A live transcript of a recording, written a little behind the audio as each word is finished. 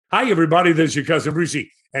Hi, everybody. This is your cousin Reese,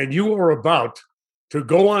 and you are about to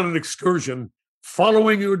go on an excursion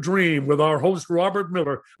following your dream with our host, Robert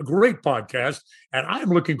Miller, a great podcast, and I'm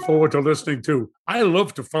looking forward to listening to. I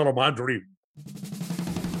love to follow my dream.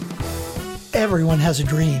 Everyone has a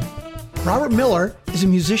dream. Robert Miller is a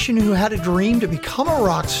musician who had a dream to become a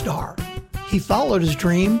rock star. He followed his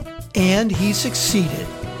dream, and he succeeded.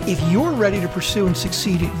 If you're ready to pursue and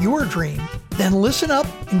succeed at your dream, then listen up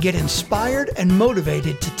and get inspired and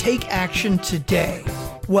motivated to take action today.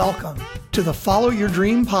 Welcome to the Follow Your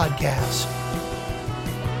Dream podcast.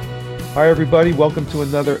 Hi, everybody. Welcome to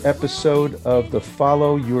another episode of the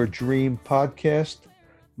Follow Your Dream podcast.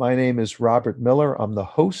 My name is Robert Miller. I'm the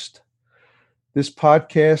host. This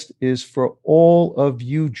podcast is for all of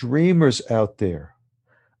you dreamers out there.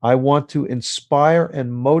 I want to inspire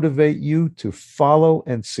and motivate you to follow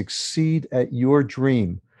and succeed at your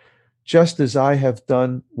dream, just as I have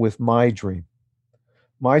done with my dream.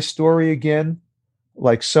 My story again,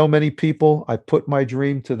 like so many people, I put my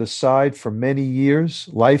dream to the side for many years.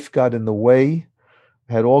 Life got in the way.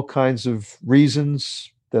 I had all kinds of reasons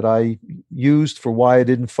that I used for why I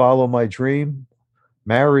didn't follow my dream.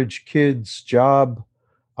 Marriage, kids, job,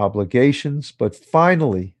 obligations. But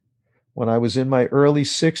finally, when I was in my early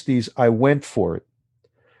 60s, I went for it.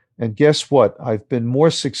 And guess what? I've been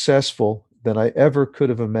more successful than I ever could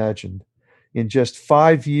have imagined. In just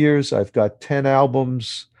 5 years, I've got 10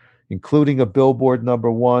 albums, including a Billboard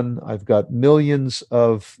 #1. I've got millions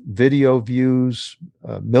of video views,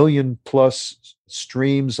 a million plus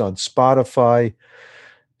streams on Spotify,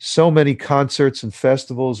 so many concerts and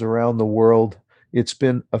festivals around the world. It's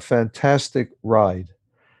been a fantastic ride.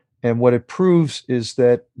 And what it proves is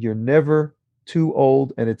that you're never too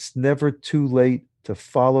old and it's never too late to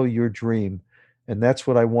follow your dream. And that's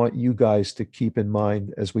what I want you guys to keep in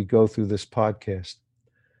mind as we go through this podcast.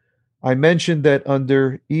 I mentioned that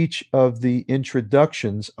under each of the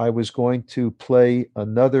introductions, I was going to play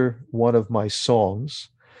another one of my songs.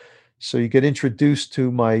 So you get introduced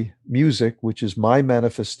to my music, which is my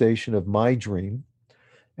manifestation of my dream.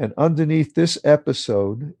 And underneath this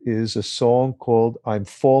episode is a song called I'm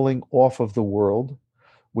Falling Off of the World,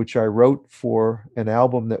 which I wrote for an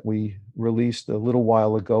album that we released a little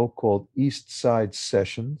while ago called East Side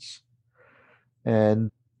Sessions. And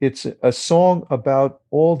it's a song about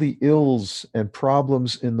all the ills and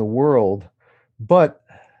problems in the world, but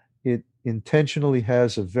it intentionally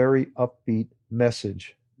has a very upbeat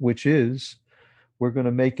message, which is we're going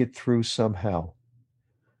to make it through somehow.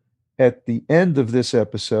 At the end of this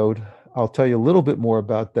episode, I'll tell you a little bit more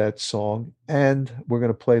about that song, and we're going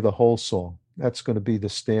to play the whole song. That's going to be the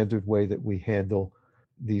standard way that we handle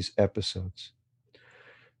these episodes.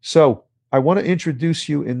 So I want to introduce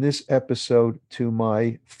you in this episode to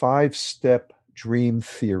my 5-step dream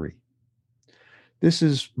theory. This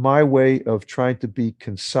is my way of trying to be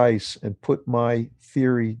concise and put my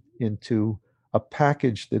theory into a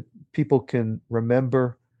package that people can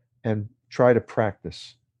remember and try to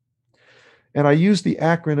practice. And I use the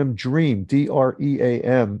acronym DREAM,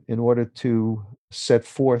 D-R-E-A-M, in order to set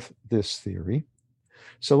forth this theory.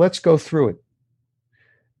 So let's go through it.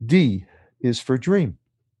 D is for dream.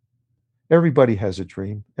 Everybody has a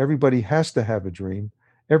dream. Everybody has to have a dream.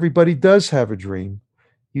 Everybody does have a dream.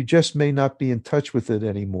 You just may not be in touch with it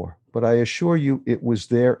anymore. But I assure you it was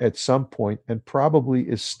there at some point and probably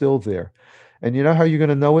is still there. And you know how you're going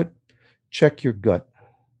to know it? Check your gut,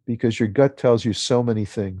 because your gut tells you so many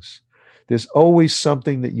things. There's always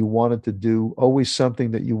something that you wanted to do, always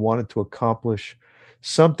something that you wanted to accomplish,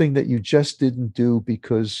 something that you just didn't do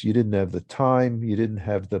because you didn't have the time, you didn't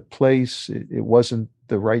have the place, it wasn't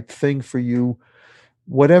the right thing for you.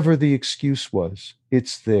 Whatever the excuse was,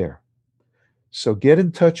 it's there. So get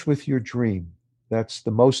in touch with your dream. That's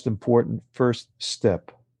the most important first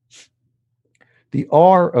step. The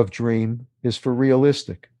R of dream is for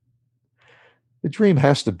realistic. The dream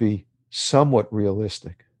has to be somewhat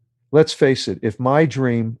realistic. Let's face it, if my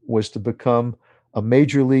dream was to become a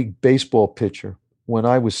Major League Baseball pitcher when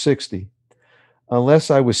I was 60, unless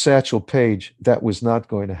I was Satchel Paige, that was not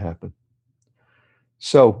going to happen.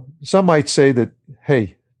 So some might say that,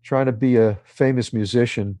 hey, trying to be a famous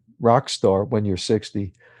musician, rock star when you're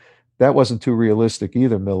 60, that wasn't too realistic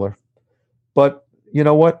either, Miller. But you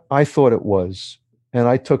know what? I thought it was, and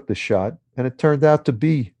I took the shot, and it turned out to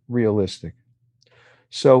be realistic.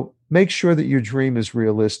 So make sure that your dream is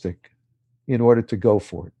realistic in order to go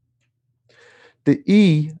for it. The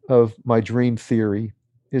E of my dream theory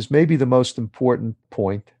is maybe the most important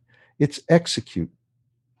point. It's execute.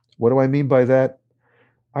 What do I mean by that?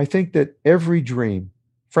 I think that every dream,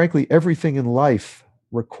 frankly, everything in life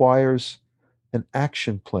requires an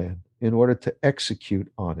action plan. in order to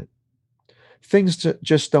execute on it. Things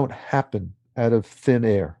just don't happen out of thin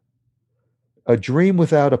air. A dream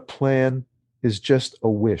without a plan is just a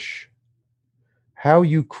wish. How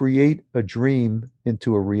you create a dream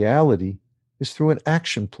into a reality is through an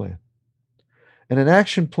action plan. And an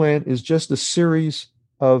action plan is just a series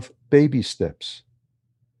of baby steps.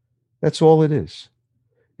 That's all it is.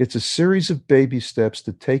 It's a series of baby steps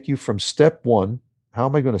to take you from step one, how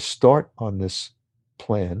am I going to start on this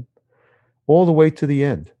plan, all the way to the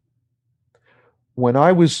end. When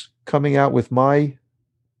I was coming out with my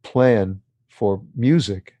plan for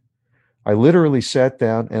music, I literally sat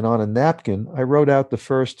down and on a napkin, I wrote out the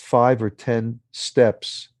first 5 or 10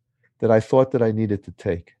 steps that I thought that I needed to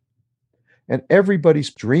take. And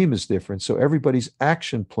everybody's dream is different, so everybody's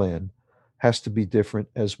action plan has to be different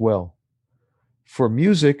as well. For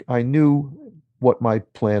music, I knew what my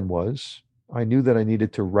plan was. I knew that I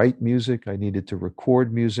needed to write music. I needed to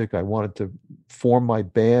record music. I wanted to form my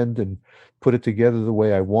band and put it together the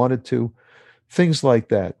way I wanted to, things like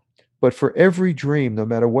that. But for every dream, no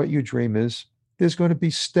matter what your dream is, there's going to be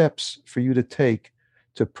steps for you to take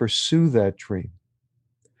to pursue that dream.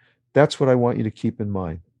 That's what I want you to keep in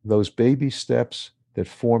mind, those baby steps that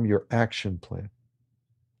form your action plan.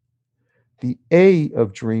 The A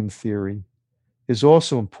of dream theory is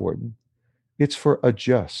also important. It's for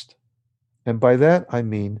adjust. And by that, I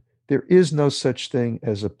mean there is no such thing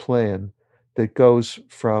as a plan that goes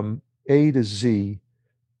from A to Z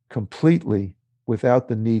completely without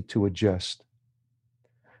the need to adjust.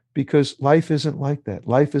 Because life isn't like that.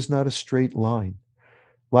 Life is not a straight line.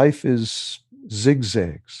 Life is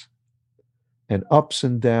zigzags and ups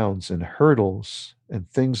and downs and hurdles and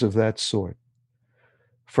things of that sort.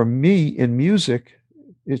 For me, in music,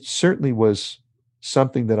 it certainly was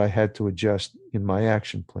something that I had to adjust in my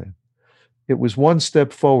action plan. It was 1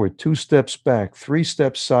 step forward, 2 steps back, 3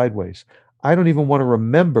 steps sideways. I don't even want to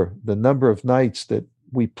remember the number of nights that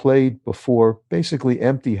we played before basically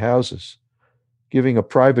empty houses, giving a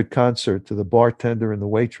private concert to the bartender and the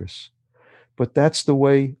waitress. But that's the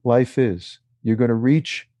way life is. You're going to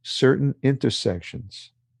reach certain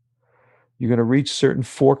intersections. You're going to reach certain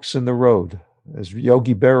forks in the road. As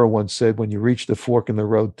Yogi Berra once said, when you reach the fork in the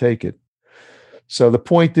road, take it. So the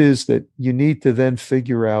point is that you need to then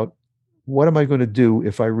figure out, what am I going to do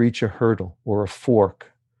if I reach a hurdle or a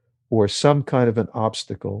fork or some kind of an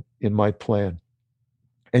obstacle in my plan?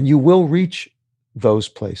 And you will reach those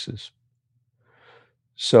places.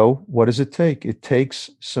 So what does it take? It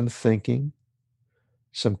takes some thinking,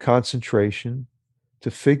 some concentration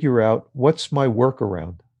to figure out, what's my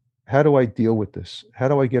workaround? How do I deal with this? How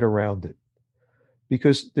do I get around it?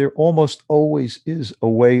 Because there almost always is a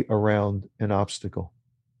way around an obstacle.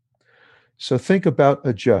 So think about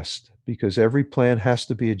adjust, because every plan has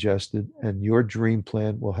to be adjusted and your dream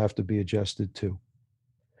plan will have to be adjusted too.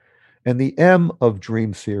 And the M of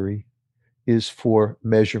dream theory is for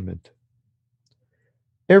measurement.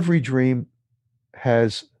 Every dream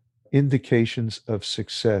has indications of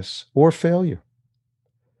success or failure.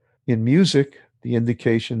 In music, the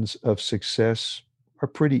indications of success are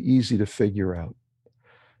pretty easy to figure out.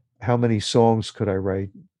 How many songs could I write?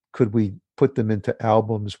 Could we put them into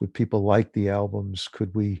albums? Would people like the albums?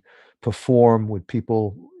 Could we perform? Would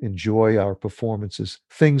people enjoy our performances?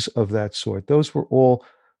 Things of that sort. Those were all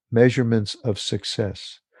measurements of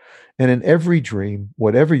success. And in every dream,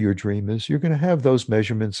 whatever your dream is, you're going to have those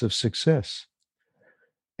measurements of success.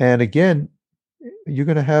 And again, you're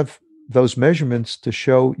going to have those measurements to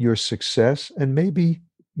show your success and maybe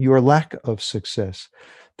your lack of success.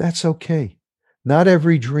 That's okay. Not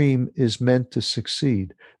every dream is meant to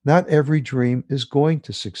succeed. Not every dream is going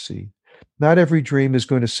to succeed. Not every dream is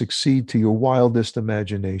going to succeed to your wildest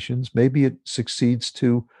imaginations. Maybe it succeeds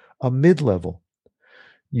to a mid-level.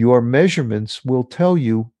 Your measurements will tell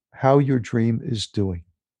you how your dream is doing.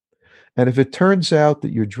 And if it turns out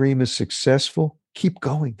that your dream is successful, keep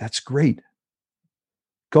going. That's great.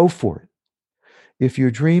 Go for it. If your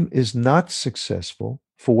dream is not successful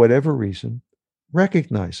for whatever reason,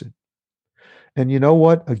 recognize it. And you know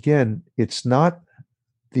what? Again, it's not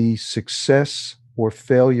the success or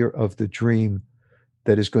failure of the dream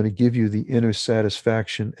that is going to give you the inner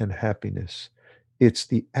satisfaction and happiness. It's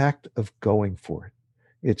the act of going for it.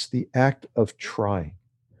 It's the act of trying.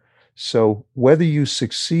 So whether you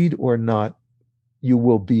succeed or not, you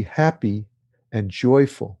will be happy and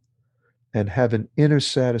joyful and have an inner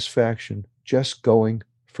satisfaction just going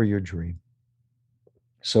for your dream.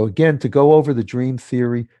 So again, to go over the dream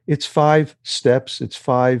theory, it's 5 steps, it's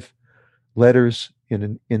 5 letters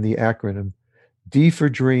in the acronym. D for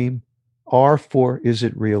dream, R for is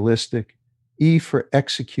it realistic, E for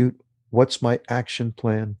execute, what's my action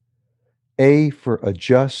plan, A for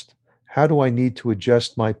adjust. How do I need to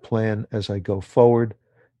adjust my plan as I go forward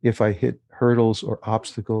if I hit hurdles or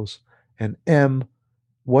obstacles? And M,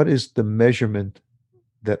 what is the measurement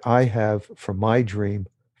that I have for my dream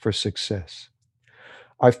for success?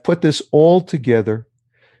 I've put this all together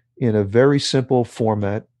in a very simple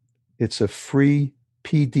format. It's a free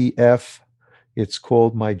PDF. It's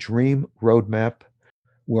called My Dream Roadmap,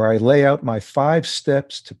 where I lay out my 5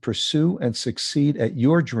 steps to pursue and succeed at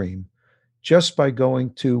your dream just by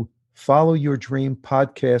going to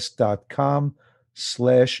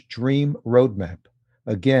followyourdreampodcast.com/dream roadmap.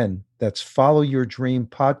 Again, that's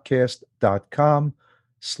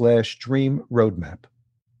followyourdreampodcast.com/dream roadmap.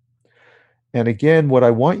 And again, what I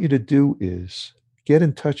want you to do is get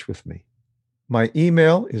in touch with me. My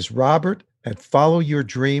email is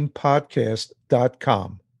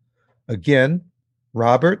robert@followyourdreampodcast.com. Again,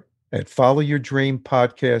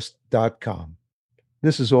 robert@followyourdreampodcast.com.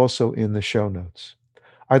 This is also in the show notes.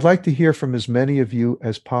 I'd like to hear from as many of you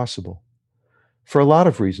as possible. For a lot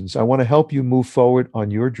of reasons, I want to help you move forward on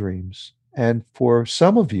your dreams. And for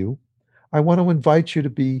some of you, I want to invite you to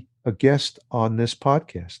be a guest on this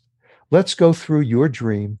podcast. Let's go through your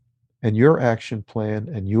dream and your action plan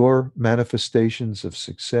and your manifestations of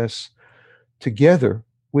success together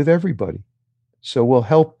with everybody. So we'll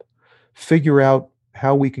help figure out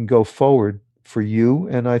how we can go forward for you.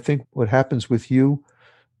 And I think what happens with you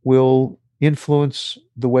will influence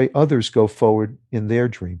the way others go forward in their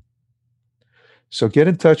dream. So get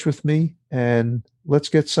in touch with me and let's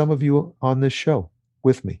get some of you on this show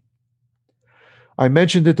with me. I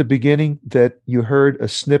mentioned at the beginning that you heard a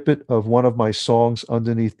snippet of one of my songs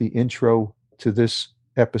underneath the intro to this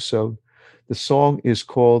episode. The song is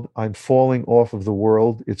called I'm Falling Off of the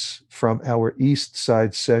World. It's from our East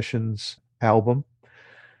Side Sessions album.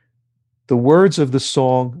 The words of the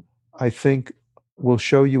song, I think, will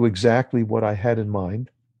show you exactly what I had in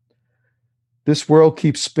mind. This world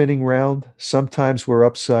keeps spinning round. Sometimes we're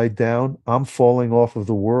upside down. I'm falling off of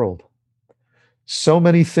the world. So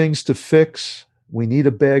many things to fix. We need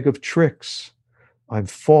a bag of tricks. I'm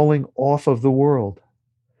falling off of the world.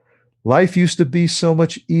 Life used to be so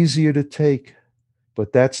much easier to take,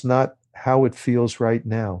 but that's not how it feels right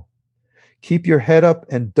now. Keep your head up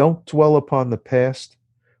and don't dwell upon the past.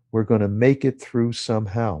 We're going to make it through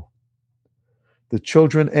somehow. The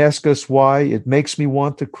children ask us why. It makes me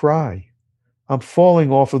want to cry. I'm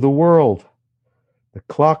falling off of the world. The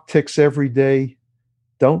clock ticks every day.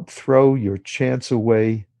 Don't throw your chance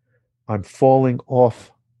away. I'm falling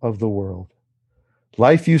off of the world.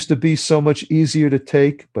 Life used to be so much easier to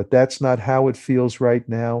take, but that's not how it feels right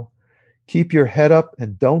now. Keep your head up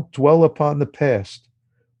and don't dwell upon the past.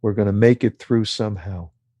 We're going to make it through somehow.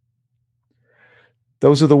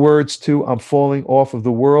 Those are the words to I'm Falling Off of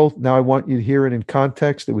the World. Now I want you to hear it in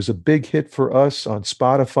context. It was a big hit for us on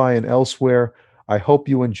Spotify and elsewhere. I hope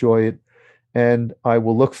you enjoy it, and I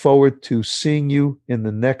will look forward to seeing you in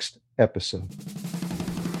the next episode.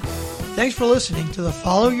 Thanks for listening to the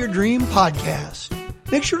Follow Your Dream podcast.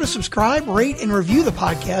 Make sure to subscribe, rate, and review the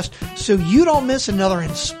podcast so you don't miss another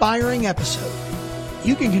inspiring episode.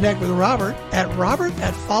 You can connect with Robert at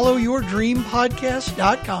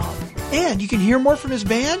followyourdreampodcast.com. And you can hear more from his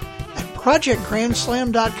band at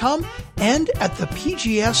projectgrandslam.com and at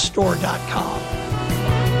thepgsstore.com.